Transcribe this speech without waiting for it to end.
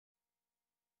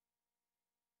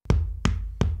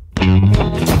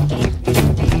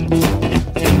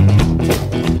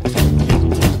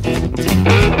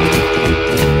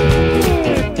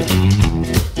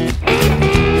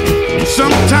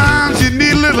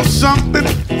something,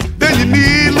 then you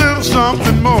need a little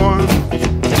something more.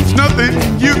 It's nothing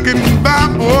you can buy,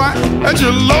 boy, at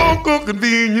your local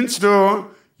convenience store.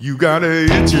 You got a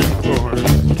itchin' for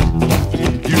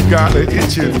it. You got a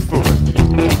itchin' for it.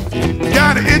 You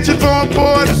got a itchin' for it,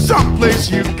 boy, there's someplace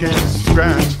you can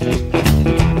scratch.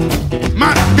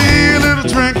 Might be a little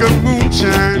drink of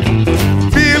moonshine,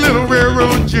 be a little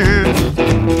railroad gin.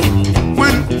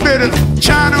 When bit of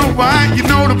China white, you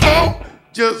know the boat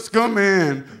just come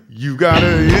in. You got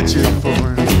a itchin'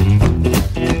 for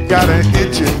it. Got a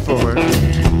itchin' for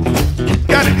it.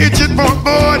 Got a itchin' for it,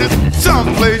 boy, there's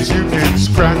someplace you can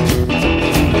scratch.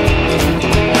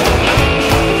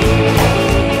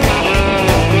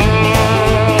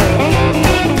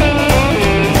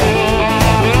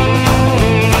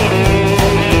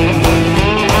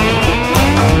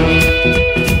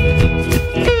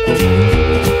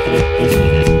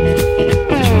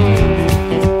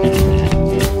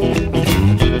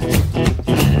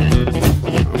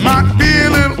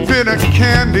 Of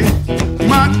candy,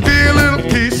 might be a little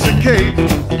piece of cake.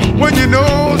 When your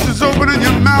nose is open and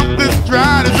your mouth is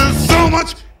dry, there's so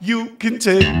much you can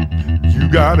take. You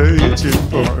got a itchin'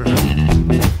 for it.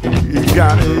 You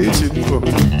got a itchin' for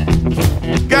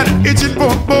it. Got an itchin'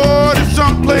 for it, boy, there's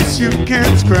someplace you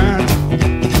can scratch.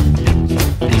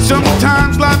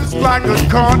 Sometimes life is like a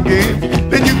card game,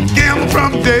 then you gamble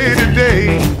from day to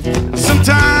day.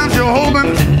 Sometimes you're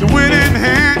holding the winning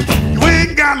hand,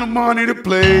 got no money to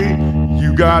play.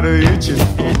 You got a itchin'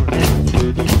 for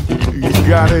it. You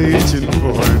got a itchin'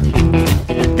 for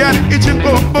it. Got an itchin'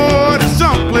 for it, boy, there's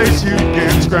someplace you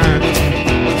can scratch.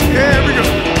 Here we go.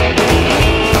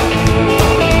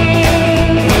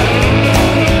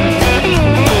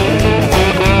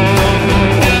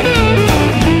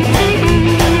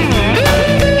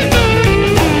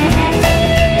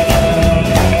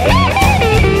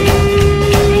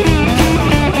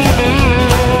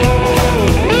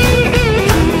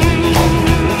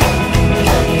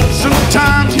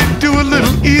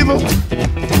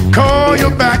 Call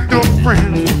your backdoor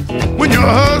friend. When your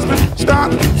husband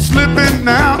starts slipping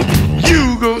out,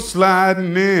 you go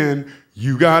sliding in.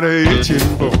 You got a itchin'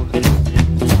 for it.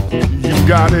 You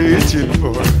got a itchin'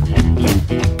 for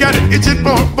it. Got an itchin'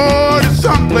 for it, boy, there's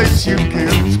someplace you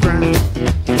can scratch.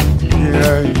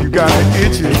 Yeah, you got an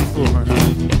itchin' for it.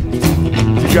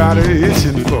 You got an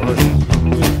itchin' for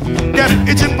it. Got an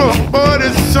itchin' for it, boy,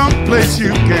 there's someplace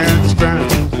you can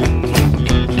scratch.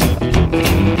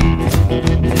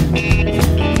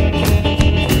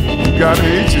 Got an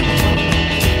itchin'.